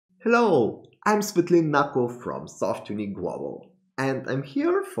Hello, I'm Nakov from SoftUni Global, and I'm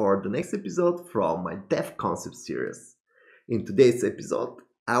here for the next episode from my Dev Concept series. In today's episode,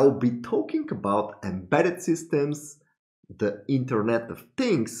 I'll be talking about embedded systems, the Internet of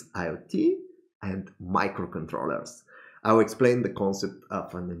Things IoT, and microcontrollers. I'll explain the concept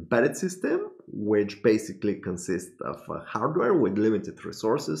of an embedded system, which basically consists of a hardware with limited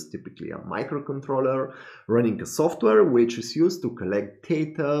resources, typically a microcontroller, running a software which is used to collect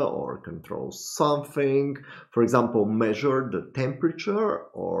data or control something, for example, measure the temperature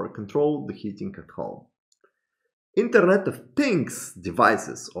or control the heating at home. Internet of Things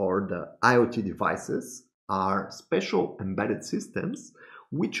devices, or the IoT devices, are special embedded systems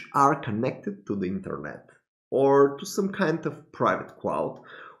which are connected to the internet or to some kind of private cloud,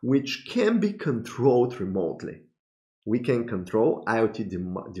 which can be controlled remotely. We can control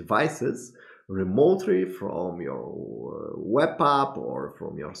IoT devices remotely from your web app or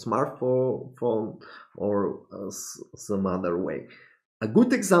from your smartphone or some other way. A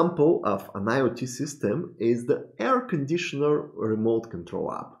good example of an IoT system is the air conditioner remote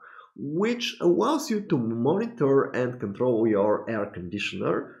control app, which allows you to monitor and control your air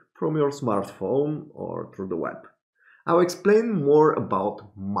conditioner from your smartphone or through the web. I'll explain more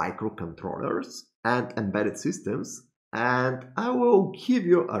about microcontrollers and embedded systems, and I will give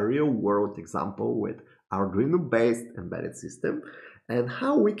you a real-world example with Arduino-based embedded system and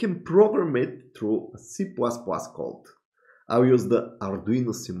how we can program it through C++ code. I'll use the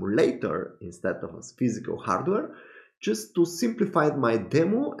Arduino simulator instead of a physical hardware just to simplify my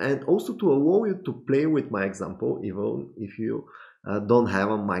demo and also to allow you to play with my example even if you don't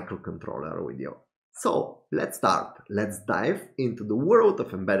have a microcontroller with you. So let's start. Let's dive into the world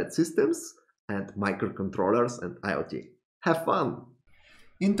of embedded systems and microcontrollers and IoT. Have fun!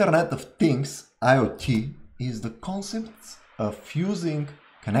 Internet of Things, IoT, is the concept of fusing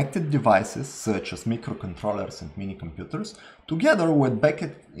connected devices such as microcontrollers and mini-computers together with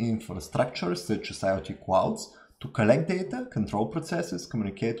backend infrastructure such as IoT clouds to collect data, control processes,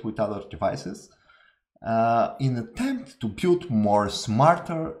 communicate with other devices, in an attempt to build more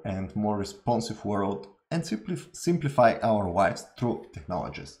smarter and more responsive world and simplify our lives through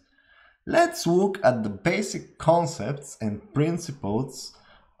technologies. Let's look at the basic concepts and principles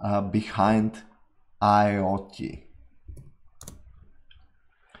behind IoT.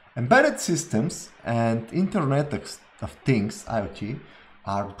 Embedded systems and Internet of Things, IoT,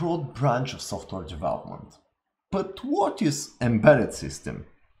 are a broad branch of software development. But what is embedded system?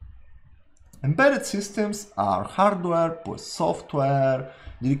 Embedded systems are hardware plus software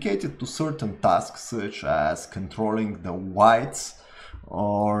dedicated to certain tasks such as controlling the lights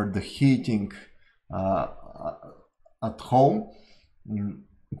or the heating at home.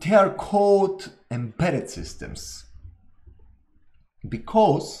 They are called embedded systems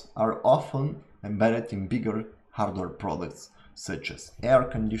because are often embedded in bigger hardware products such as air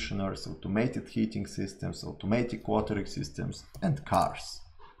conditioners, automated heating systems, automatic watering systems, and cars.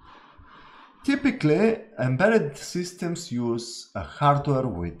 Typically, embedded systems use a hardware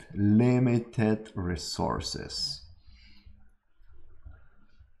with limited resources.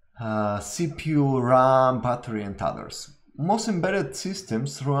 CPU, RAM, battery, and others. Most embedded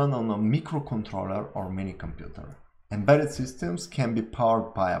systems run on a microcontroller or mini-computer. Embedded systems can be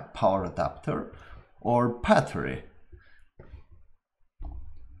powered by a power adapter or battery.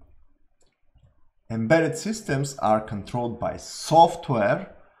 Embedded systems are controlled by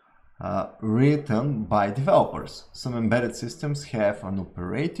software written by developers. Some embedded systems have an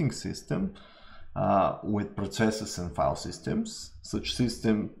operating system with processors and file systems. Such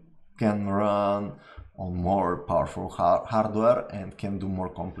system can run on more powerful hardware and can do more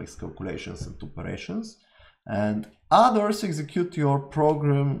complex calculations and operations. And others execute your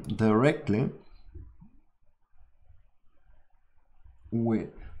program directly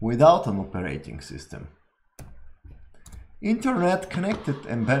without an operating system. Internet-connected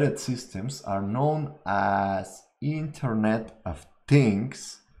embedded systems are known as Internet of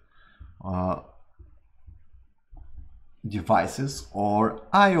Things devices or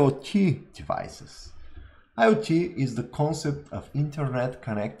IoT devices. IoT is the concept of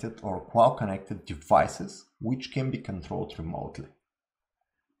internet-connected or cloud-connected devices which can be controlled remotely.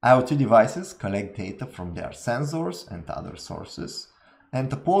 IoT devices collect data from their sensors and other sources and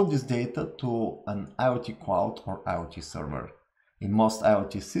upload this data to an IoT cloud or IoT server. In most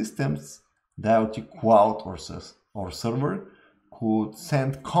IoT systems, the IoT cloud or server could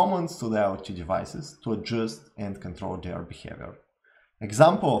send commands to the IoT devices to adjust and control their behavior.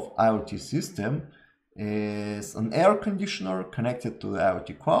 Example of IoT system is an air conditioner connected to the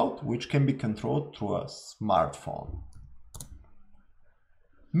IoT cloud, which can be controlled through a smartphone.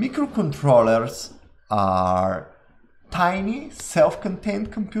 Microcontrollers are tiny,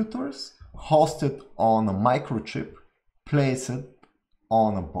 self-contained computers hosted on a microchip placed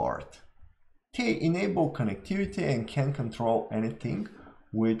on a board. They enable connectivity and can control anything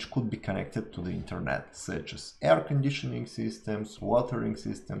which could be connected to the internet, such as air conditioning systems, watering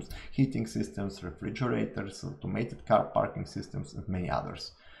systems, heating systems, refrigerators, automated car parking systems, and many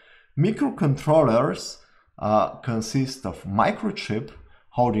others. Microcontrollers consist of microchip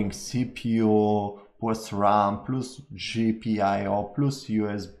holding CPU plus RAM plus GPIO plus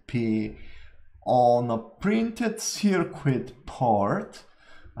USB on a printed circuit port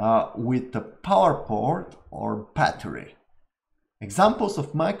with a power port or battery. Examples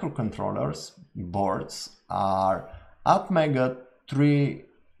of microcontrollers boards are Atmega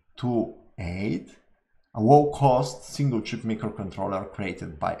 328, a low-cost single-chip microcontroller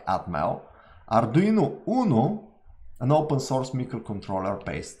created by Atmel, Arduino Uno, an open-source microcontroller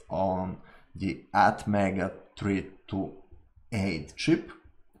based on the Atmega 328 chip,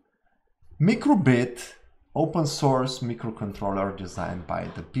 Microbit, open-source microcontroller designed by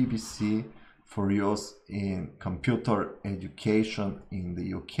the BBC for use in computer education in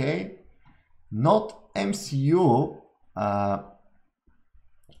the UK, Not MCU, a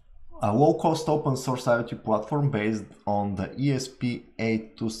low-cost open-source IoT platform based on the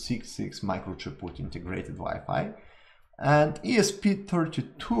ESP8266 microchip with integrated Wi-Fi, and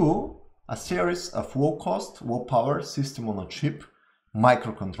ESP32, a series of low-cost, low-power system-on-a-chip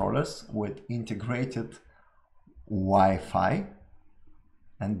microcontrollers with integrated Wi-Fi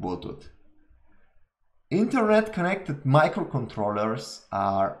and Bluetooth. Internet-connected microcontrollers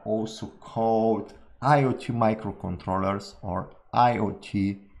are also called IoT microcontrollers or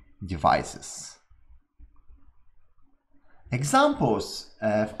IoT devices. Examples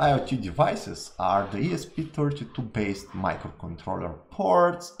of IoT devices are the ESP32 based microcontroller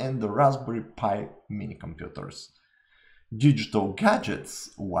ports and the Raspberry Pi mini computers. Digital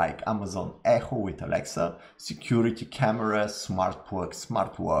gadgets like Amazon Echo with Alexa, security cameras, smart plugs,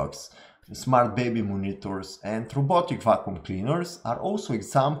 smart locks, smart baby monitors, and robotic vacuum cleaners are also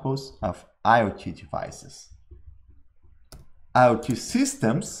examples of IoT devices. IoT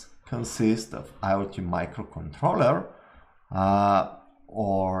systems consist of IoT microcontroller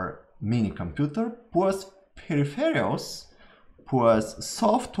or mini computer plus peripherals plus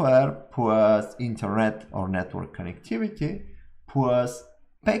software plus internet or network connectivity plus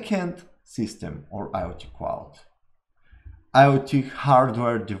backend system or IoT cloud. IoT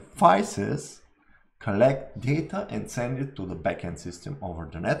hardware devices collect data and send it to the backend system over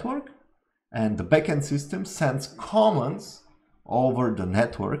the network, and the backend system sends commands over the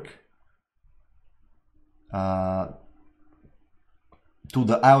network to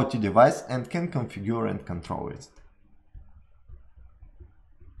the IoT device and can configure and control it.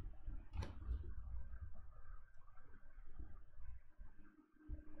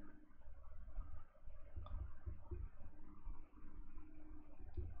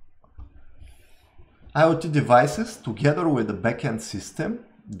 IoT devices, together with the backend system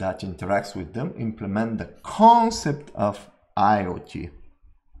that interacts with them, implement the concept of IoT.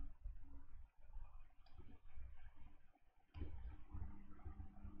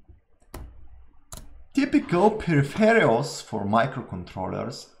 Typical peripherals for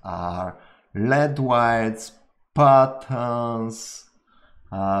microcontrollers are LED lights, buttons,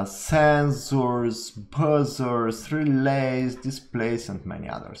 sensors, buzzers, relays, displays, and many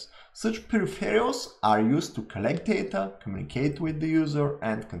others. Such peripherals are used to collect data, communicate with the user,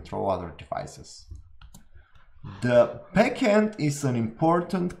 and control other devices. The backend is an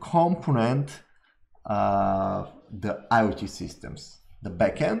important component of the IoT systems. The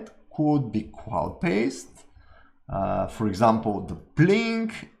backend could be cloud-based, for example, the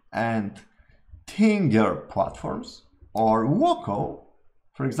Blink and Tinker platforms, or local,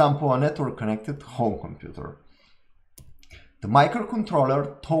 for example, a network-connected home computer. The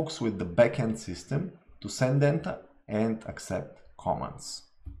microcontroller talks with the backend system to send data and accept commands.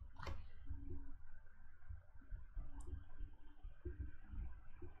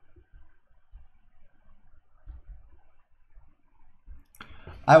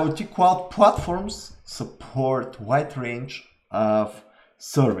 IoT cloud platforms support a wide range of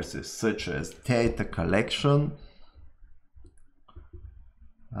services such as data collection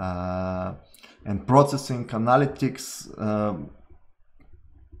and processing, analytics,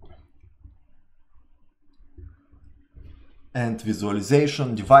 and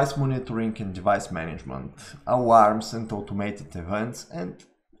visualization, device monitoring and device management, alarms and automated events, and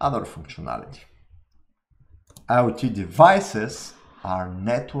other functionality. IoT devices are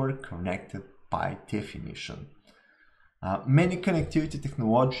network connected by definition. Many connectivity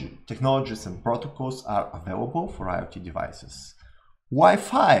technologies and protocols are available for IoT devices.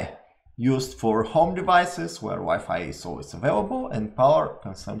 Wi-Fi, used for home devices where Wi-Fi is always available and power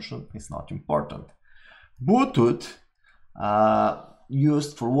consumption is not important. Bluetooth,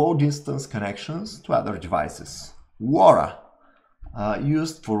 used for low-distance connections to other devices. LoRa,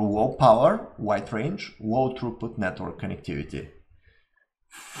 used for low power, wide range, low throughput network connectivity.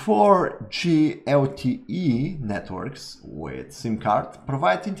 4G LTE networks with SIM card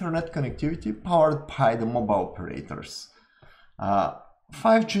provide internet connectivity powered by the mobile operators.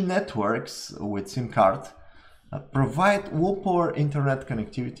 5G networks with SIM card provide low power internet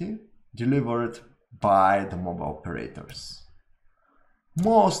connectivity delivered by the mobile operators.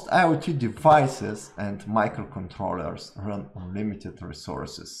 Most IoT devices and microcontrollers run on limited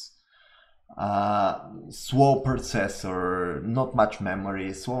resources. Slow processor, not much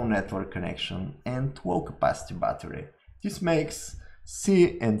memory, slow network connection, and low capacity battery. This makes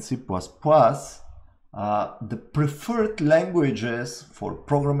C and C++ the preferred languages for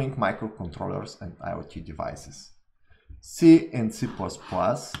programming microcontrollers and IoT devices. C and C++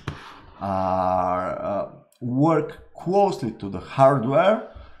 work closely to the hardware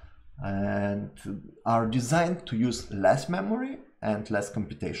and are designed to use less memory and less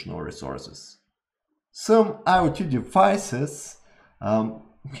computational resources. Some IoT devices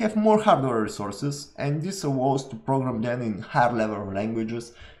have more hardware resources, and this allows to program them in higher level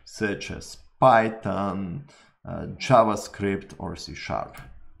languages such as Python, JavaScript, or C#.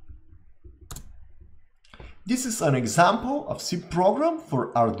 This is an example of C program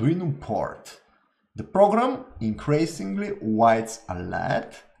for Arduino board. The program increasingly lights a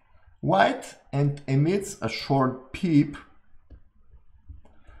LED light and emits a short beep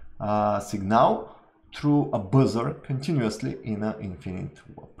signal through a buzzer continuously in an infinite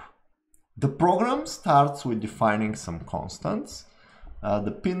loop. The program starts with defining some constants,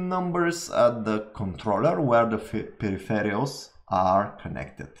 the pin numbers at the controller where the peripherals are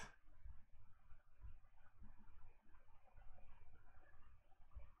connected.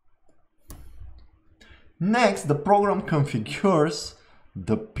 Next, the program configures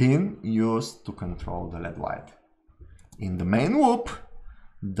the pin used to control the LED light. In the main loop,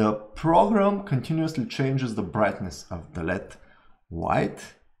 the program continuously changes the brightness of the LED light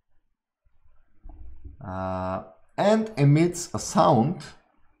and emits a sound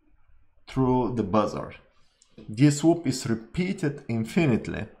through the buzzer. This loop is repeated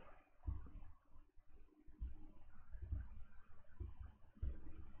infinitely.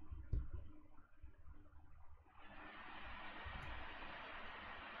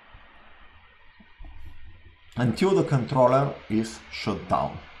 Until the controller is shut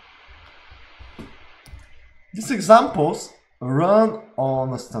down. These examples run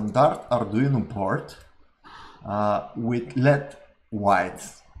on a standard Arduino board with LED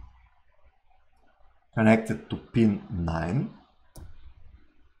lights connected to pin 9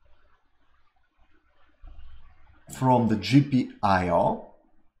 from the GPIO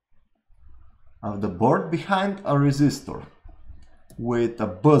of the board behind a resistor with a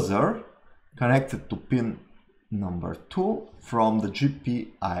buzzer connected to pin number 2 from the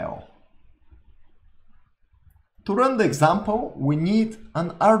GPIO. To run the example, we need an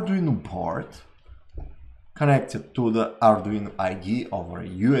Arduino board connected to the Arduino IDE over a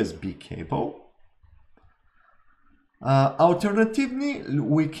USB cable. Alternatively,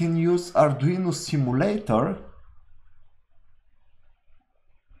 we can use Arduino simulator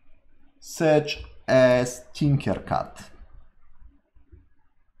such as TinkerCad.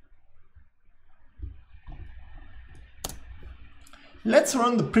 Let's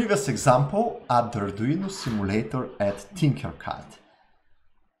run the previous example at the Arduino simulator at TinkerCad.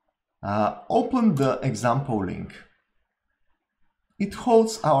 Open the example link. It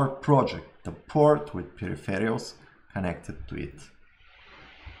holds our project, the board with peripherals connected to it.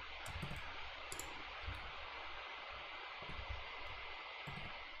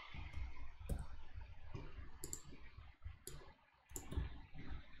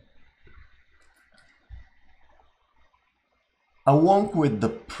 Along with the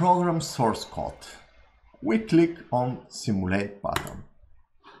program source code, we click on Simulate button.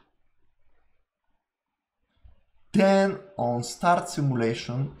 Then on Start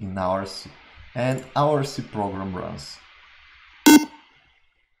Simulation in our C, and our C program runs.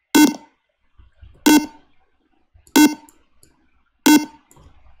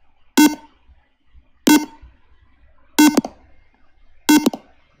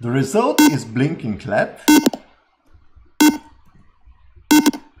 The result is blinking LED.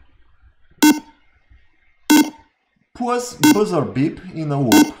 Plus buzzer beep in a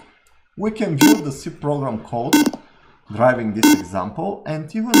loop. We can view the C program code driving this example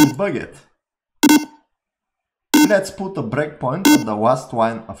and even debug it. Let's put a breakpoint at the last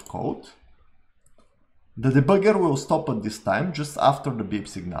line of code. The debugger will stop at this time just after the beep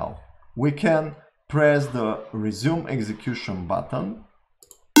signal. We can press the resume execution button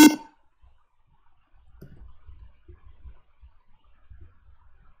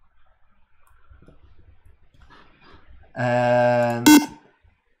and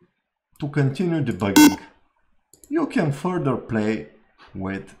to continue debugging. You can further play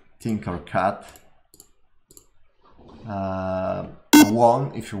with TinkerCad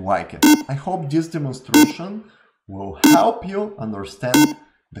alone if you like it. I hope this demonstration will help you understand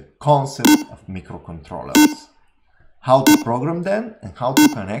the concept of microcontrollers, how to program them and how to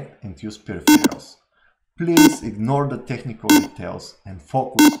connect and use peripherals. Please ignore the technical details and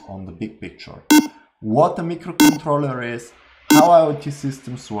focus on the big picture. What a microcontroller is, how IoT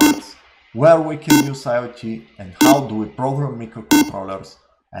systems works, where we can use IoT, and how do we program microcontrollers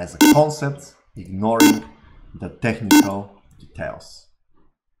as a concept, ignoring the technical details.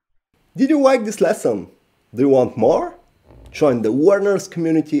 Did you like this lesson? Do you want more? Join the learners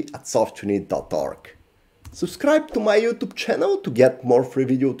community at softuni.org. Subscribe to my YouTube channel to get more free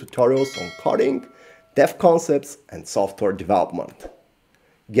video tutorials on coding, dev concepts and software development.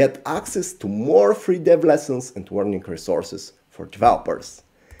 Get access to more free dev lessons and learning resources for developers.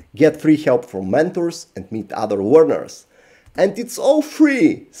 Get free help from mentors and meet other learners. And it's all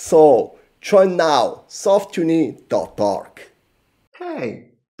free, so join now, softuni.org.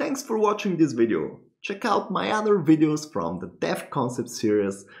 Hey, thanks for watching this video. Check out my other videos from the Dev Concept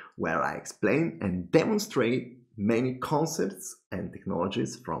series where I explain and demonstrate many concepts and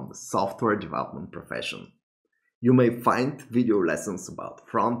technologies from the software development profession. You may find video lessons about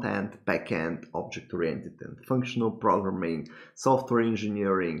front-end, back-end, object-oriented and functional programming, software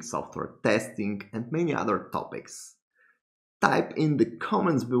engineering, software testing, and many other topics. Type in the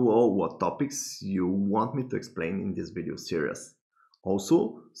comments below what topics you want me to explain in this video series.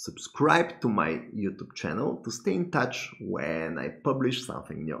 Also, subscribe to my YouTube channel to stay in touch when I publish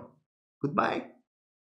something new. Goodbye!